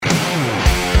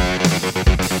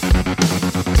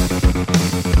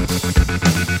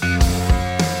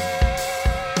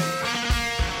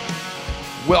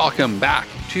Welcome back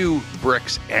to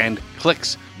Bricks and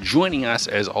Clicks. Joining us,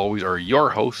 as always, are your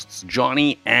hosts,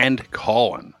 Johnny and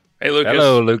Colin. Hey, Lucas.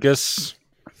 Hello, Lucas.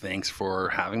 Thanks for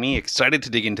having me. Excited to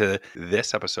dig into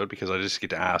this episode because I just get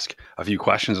to ask a few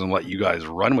questions and let you guys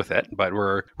run with it. But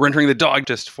we're entering the dog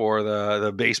just for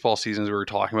the baseball seasons we were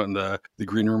talking about in the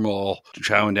green room, all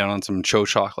chowing down on some Cho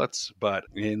chocolates, but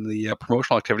in the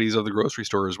promotional activities of the grocery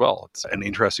store as well. It's an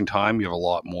interesting time. You have a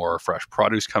lot more fresh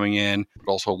produce coming in,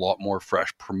 but also a lot more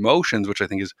fresh promotions, which I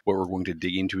think is what we're going to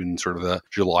dig into in sort of the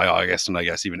July, August, and I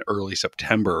guess even early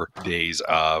September days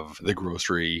of the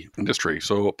grocery industry.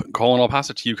 So Colin, I'll pass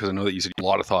it to you because I know that you said a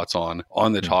lot of thoughts on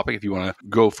the topic. If you want to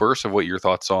go first of what your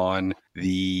thoughts on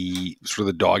the sort of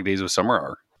the dog days of summer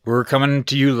are. We're coming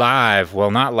to you live.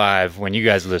 Well, not live when you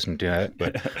guys listen to it,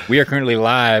 but we are currently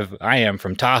live. I am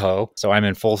from Tahoe, so I'm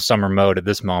in full summer mode at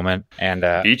this moment. And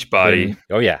Beach body.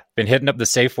 Been hitting up the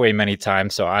Safeway many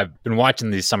times. So I've been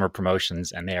watching these summer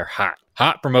promotions, and they are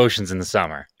hot promotions in the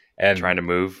summer. And trying to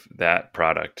move that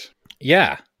product.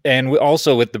 Yeah. And we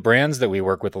also, with the brands that we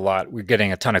work with a lot, we're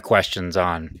getting a ton of questions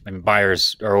on,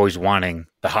 buyers are always wanting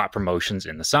the hot promotions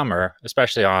in the summer,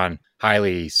 especially on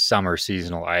highly summer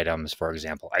seasonal items, for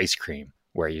example, ice cream,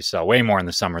 where you sell way more in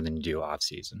the summer than you do off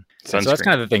season. So that's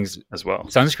kind of the things as well.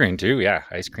 Sunscreen too. Yeah.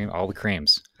 Ice cream, all the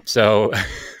creams. So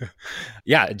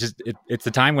it's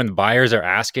the time when buyers are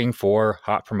asking for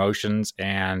hot promotions,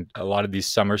 and a lot of these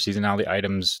summer seasonality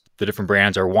items, the different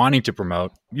brands are wanting to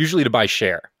promote, usually to buy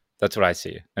share. That's what I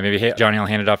see. And maybe, Johnny, I'll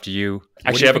hand it off to you.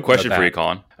 Actually, I have a question for you,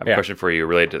 Colin. I have a question for you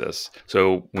related to this.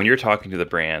 So when you're talking to the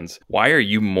brands, why are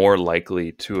you more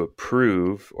likely to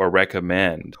approve or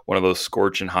recommend one of those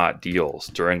scorching hot deals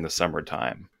during the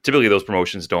summertime? Typically, those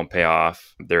promotions don't pay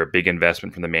off. They're a big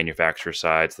investment from the manufacturer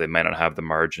side, so they might not have the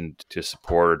margin to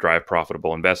support or drive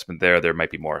profitable investment there. There might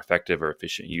be more effective or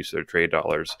efficient use of their trade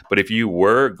dollars. But if you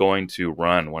were going to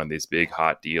run one of these big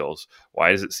hot deals,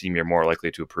 why does it seem you're more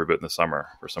likely to approve it in the summer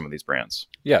for some of these brands?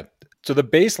 Yeah. So the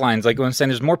baselines, like when I'm saying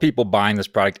there's more people buying this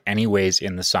product anyways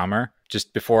in the summer.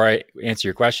 Just before I answer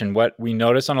your question, what we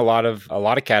notice on a lot of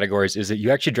categories is that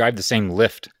you actually drive the same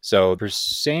lift. So the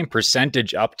same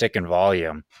percentage uptick in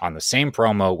volume on the same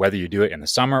promo, whether you do it in the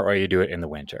summer or you do it in the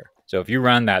winter. So if you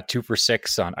run that 2 for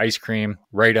 $6 on ice cream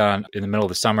right on in the middle of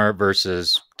the summer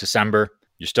versus December,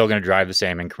 you're still going to drive the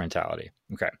same incrementality.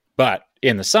 Okay. But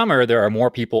in the summer, there are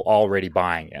more people already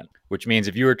buying it, which means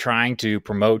if you were trying to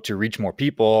promote to reach more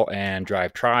people and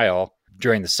drive trial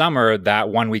during the summer, that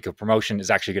 1 week of promotion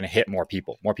is actually going to hit more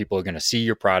people. More people are going to see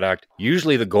your product.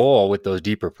 Usually the goal with those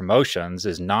deeper promotions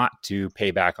is not to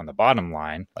pay back on the bottom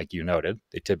line, like you noted.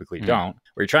 They typically don't.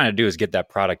 What you're trying to do is get that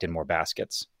product in more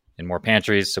baskets, in more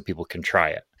pantries so people can try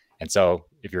it. And so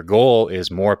if your goal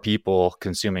is more people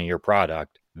consuming your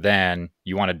product, then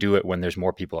you want to do it when there's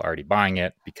more people already buying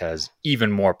it, because even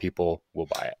more people will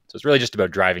buy it. So it's really just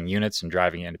about driving units and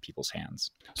driving it into people's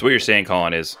hands. So what you're saying,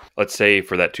 Colin, is let's say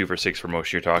for that 2 for $6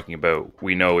 promotion you're talking about,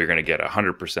 we know you're going to get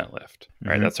 100% lift,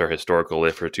 right? Mm-hmm. That's our historical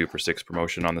lift for a 2 for $6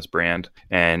 promotion on this brand.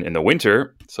 And in the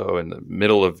winter, so in the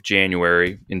middle of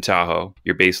January in Tahoe,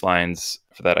 your baselines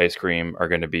for that ice cream are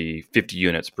going to be 50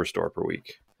 units per store per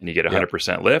week. And you get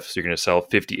 100% lift, so you're going to sell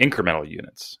 50 incremental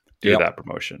units through that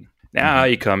promotion. Now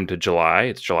you come to July,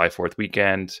 it's July 4th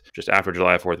weekend. Just after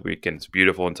July 4th weekend, it's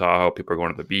beautiful in Tahoe. People are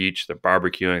going to the beach, they're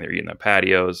barbecuing, they're eating on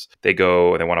patios. They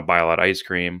go and they want to buy a lot of ice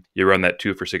cream. You run that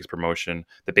 2 for $6 promotion.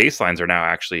 The baselines are now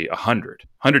actually 100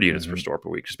 units per store per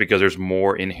week, just because there's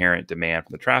more inherent demand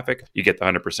from the traffic. You get the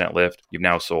 100% lift. You've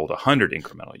now sold 100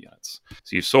 incremental units.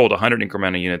 So you've sold 100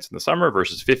 incremental units in the summer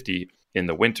versus 50 in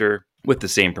the winter with the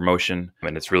same promotion.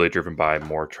 And it's really driven by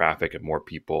more traffic and more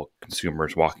people,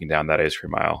 consumers walking down that ice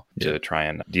cream aisle to try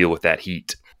and deal with that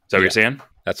heat. Is that what you're saying?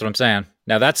 That's what I'm saying.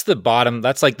 Now that's the bottom.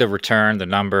 That's like the return, the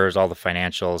numbers, all the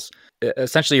financials.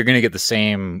 Essentially, you're going to get the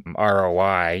same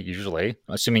ROI usually,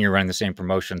 assuming you're running the same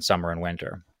promotion summer and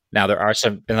winter. Now, there are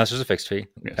some, unless there's a fixed fee,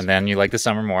 and then you like the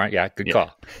summer more. Yeah, good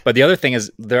call. But the other thing is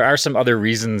there are some other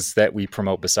reasons that we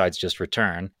promote besides just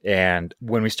return. And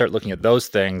when we start looking at those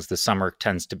things, the summer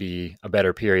tends to be a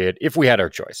better period if we had our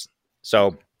choice.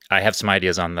 So I have some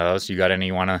ideas on those. You got any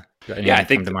you want to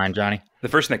come to mind, Johnny? The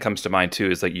first thing that comes to mind, too,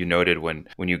 is like you noted when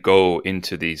you go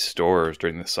into these stores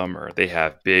during the summer, they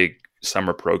have big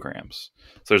summer programs.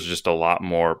 So there's just a lot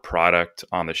more product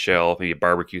on the shelf, maybe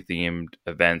barbecue themed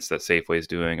events that Safeway is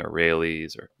doing or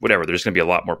Rayleigh's or whatever. There's going to be a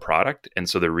lot more product. And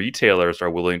so the retailers are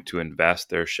willing to invest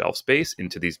their shelf space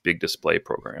into these big display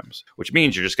programs, which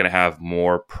means you're just going to have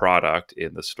more product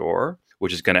in the store,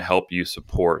 which is going to help you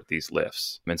support these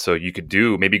lifts. And so you could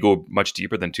maybe go much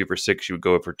deeper than 2 for 6. You would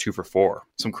go for 2 for 4,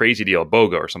 some crazy deal,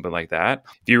 BOGO or something like that.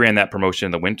 If you ran that promotion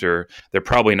in the winter, they're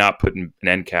probably not putting an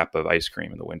end cap of ice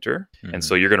cream in the winter. Mm-hmm. And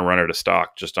so you're going to run out of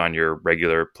stock just on your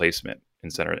regular placement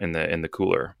in the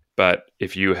cooler. But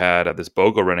if you had this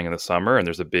BOGO running in the summer and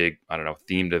there's a big,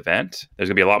 themed event, there's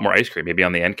going to be a lot more ice cream, maybe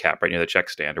on the end cap right near the check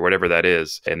stand or whatever that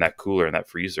is, in that cooler and that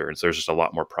freezer. And so there's just a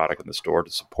lot more product in the store to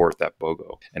support that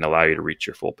BOGO and allow you to reach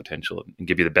your full potential and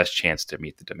give you the best chance to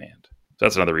meet the demand. So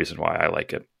that's another reason why I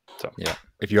like it. So yeah,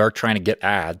 if you are trying to get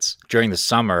ads during the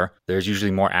summer, there's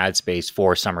usually more ad space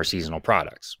for summer seasonal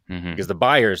products because the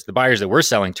buyers that we're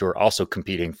selling to are also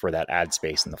competing for that ad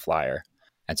space in the flyer.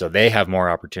 And so they have more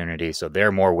opportunity. So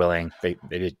they're more willing.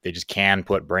 They just can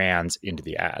put brands into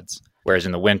the ads. Whereas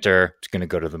in the winter, it's going to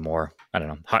go to the more,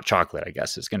 hot chocolate, I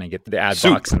guess, is going to get the ad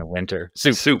box in the winter.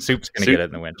 Soup's going to get it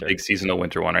in the winter. Big seasonal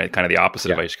winter one, right? Kind of the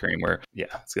opposite of ice cream where,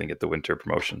 it's going to get the winter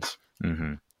promotions.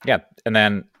 Mm-hmm. Yeah. And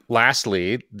then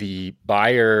lastly, the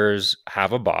buyers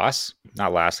have a boss.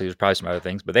 Not lastly, there's probably some other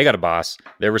things, but they got a boss.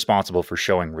 They're responsible for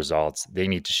showing results. They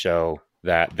need to show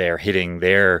that they're hitting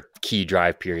their key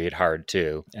drive period hard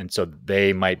too. And so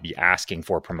they might be asking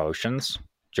for promotions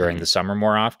during the summer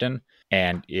more often.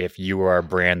 And if you are a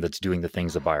brand that's doing the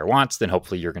things the buyer wants, then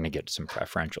hopefully you're going to get some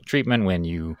preferential treatment when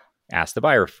you ask the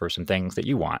buyer for some things that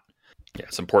you want. Yeah,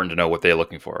 it's important to know what they're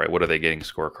looking for, right? What are they getting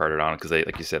scorecarded on? Because they,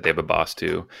 like you said, they have a boss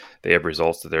too. They have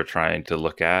results that they're trying to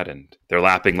look at, and they're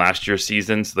lapping last year's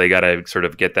season. So they got to sort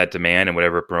of get that demand and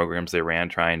whatever programs they ran,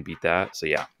 try and beat that. So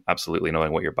yeah, absolutely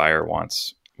knowing what your buyer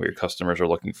wants, what your customers are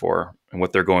looking for, and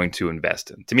what they're going to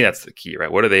invest in. To me, that's the key,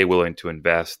 right? What are they willing to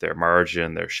invest their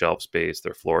margin, their shelf space,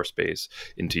 their floor space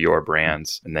into your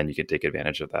brands? And then you can take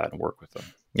advantage of that and work with them.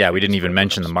 Yeah, we didn't even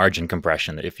mention the margin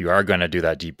compression, that if you are going to do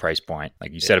that deep price point,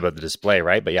 like you said about the display,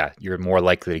 right? But yeah, you're more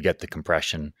likely to get the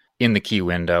compression in the key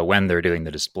window when they're doing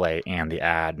the display and the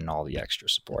ad and all the extra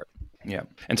support. Yeah.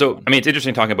 And so, it's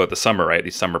interesting talking about the summer, right?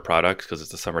 These summer products, because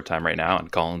it's the summertime right now, and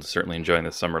Colin's certainly enjoying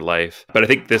the summer life. But I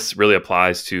think this really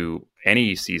applies to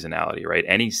any seasonality, right?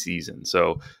 Any season.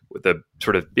 So the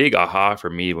sort of big aha for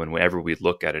me whenever we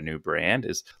look at a new brand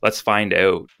is, let's find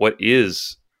out what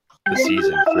is the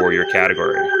season for your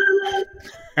category.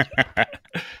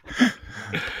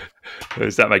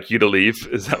 Is that my cue to leave?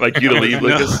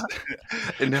 Lucas?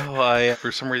 No,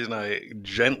 for some reason, I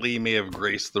gently may have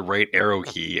graced the right arrow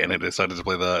key, and I decided to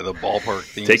play the ballpark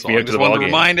theme Take song. me up to the ball game.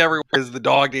 Remind everyone, it's the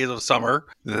dog days of summer.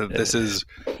 This is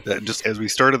just as we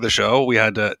started the show, we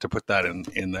had to put that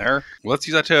in there. Let's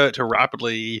use that to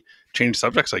rapidly change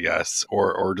subjects, I guess,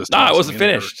 or just. No, it wasn't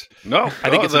finished. I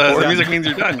think the music means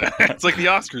you're done. It's like the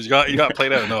Oscars. You got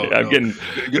played out. No, I'm getting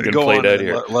played out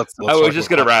here. Let's I was just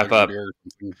going to wrap up.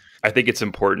 I think it's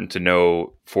important to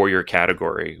know for your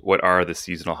category, what are the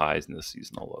seasonal highs and the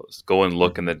seasonal lows. Go and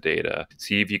look in the data,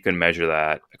 see if you can measure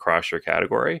that across your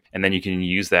category, and then you can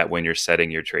use that when you're setting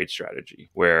your trade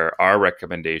strategy, where our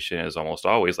recommendation is almost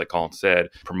always, like Colin said,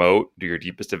 promote, do your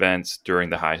deepest events during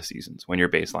the high seasons when your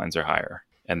baselines are higher,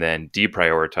 and then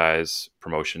deprioritize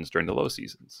promotions during the low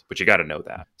seasons. But you got to know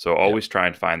that. So always try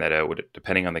and find that out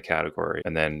depending on the category,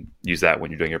 and then use that when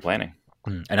you're doing your planning.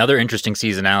 Another interesting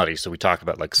seasonality. So we talk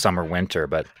about like summer, winter,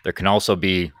 but there can also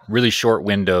be really short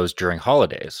windows during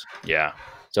holidays. Yeah.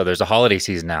 So there's a holiday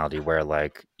seasonality where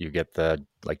like you get the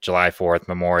like July 4th,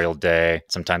 Memorial Day,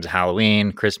 sometimes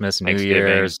Halloween, Christmas, New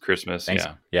Year's, Christmas.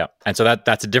 Yeah. And so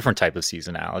that's a different type of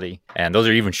seasonality. And those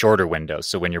are even shorter windows.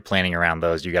 So when you're planning around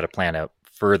those, you got to plan out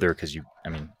further because you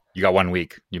got 1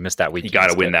 week. You missed that week. You got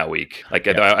to win that week. Like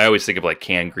I always think of like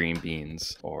canned green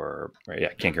beans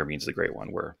canned green beans is a great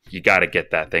one where you got to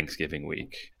get that Thanksgiving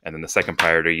week. And then the second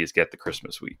priority is get the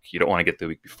Christmas week. You don't want to get the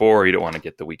week before. You don't want to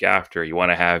get the week after. You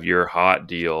want to have your hot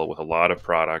deal with a lot of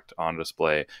product on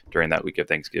display during that week of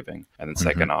Thanksgiving. And then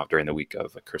second off during the week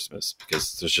of Christmas,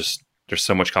 because there's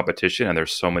so much competition and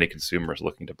there's so many consumers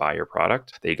looking to buy your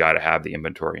product that you got to have the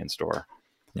inventory in store.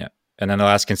 Yeah. And then the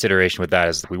last consideration with that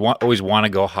is we always want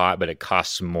to go hot, but it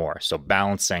costs more. So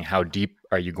balancing how deep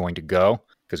are you going to go?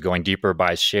 Because going deeper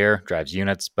buys share, drives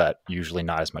units, but usually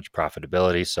not as much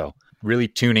profitability. So really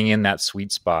tuning in that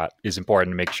sweet spot is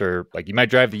important to make sure, like you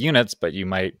might drive the units, but you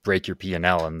might break your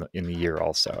P&L in the year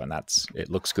also. And it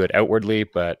looks good outwardly,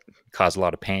 but cause a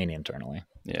lot of pain internally.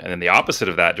 Yeah, and then the opposite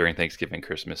of that during Thanksgiving,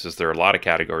 Christmas is there are a lot of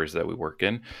categories that we work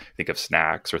in. Think of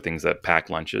snacks or things that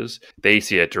pack lunches. They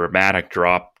see a dramatic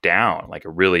drop down, like a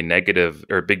really negative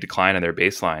or a big decline in their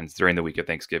baselines during the week of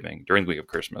Thanksgiving, during the week of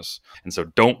Christmas. And so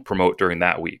don't promote during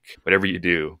that week. Whatever you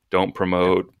do, don't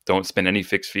promote, don't spend any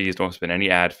fixed fees, don't spend any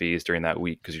ad fees during that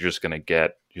week because you're just going to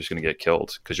get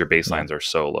killed because your baselines are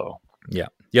so low. Yeah.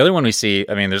 The other one we see,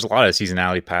 I mean, there's a lot of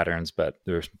seasonality patterns, but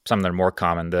there's some that are more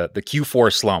common. The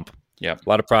Q4 slump. Yeah. A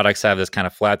lot of products have this kind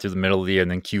of flat through the middle of the year,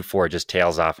 and then Q4 just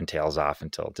tails off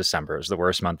until December is the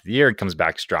worst month of the year and comes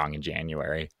back strong in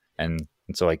January. And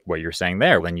so like what you're saying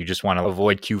there, then you just want to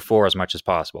avoid Q4 as much as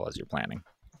possible as you're planning.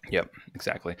 Yep,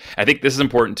 exactly. I think this is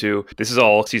important too. This is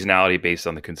all seasonality based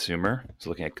on the consumer. So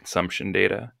looking at consumption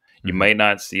data. You might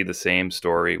not see the same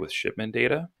story with shipment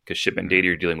data, because shipment data,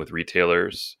 you're dealing with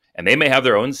retailers and they may have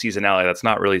their own seasonality. That's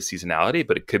not really seasonality,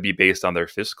 but it could be based on their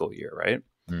fiscal year, right?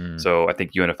 So I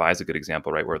think UNFI is a good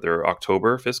example, right? Where they're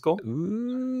October fiscal.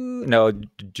 Ooh, no,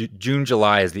 June,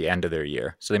 July is the end of their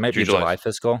year. So they might be July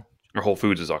fiscal. Or Whole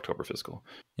Foods is October fiscal.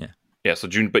 Yeah. Yeah, so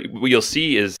June, but what you'll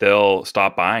see is they'll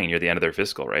stop buying near the end of their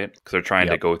fiscal, right? Because they're trying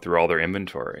to go through all their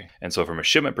inventory. And so from a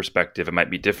shipment perspective, it might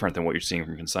be different than what you're seeing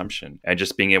from consumption. And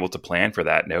just being able to plan for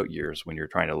that in out years when you're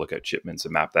trying to look at shipments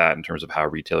and map that in terms of how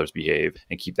retailers behave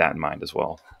and keep that in mind as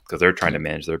well. Because they're trying to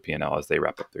manage their P&L as they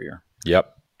wrap up their year.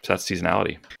 Yep. So that's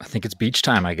seasonality. I think it's beach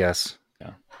time, I guess.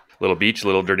 Yeah. Little beach,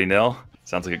 little dirty nil.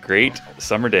 Sounds like a great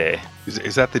summer day.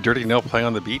 Is that the dirty nil play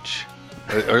on the beach?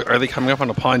 Are they coming up on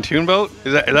a pontoon boat?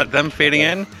 Is that them fading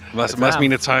in? Must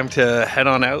mean it's time to head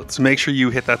on out. So make sure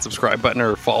you hit that subscribe button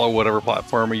or follow whatever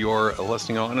platform you're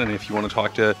listening on. And if you want to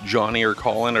talk to Johnny or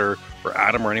Colin or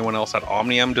Adam or anyone else at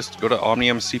Omnium, just go to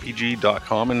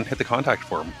omniumcpg.com and hit the contact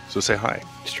form. So say hi.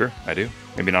 It's true. I do.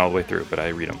 Maybe not all the way through, but I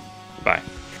read them. Bye.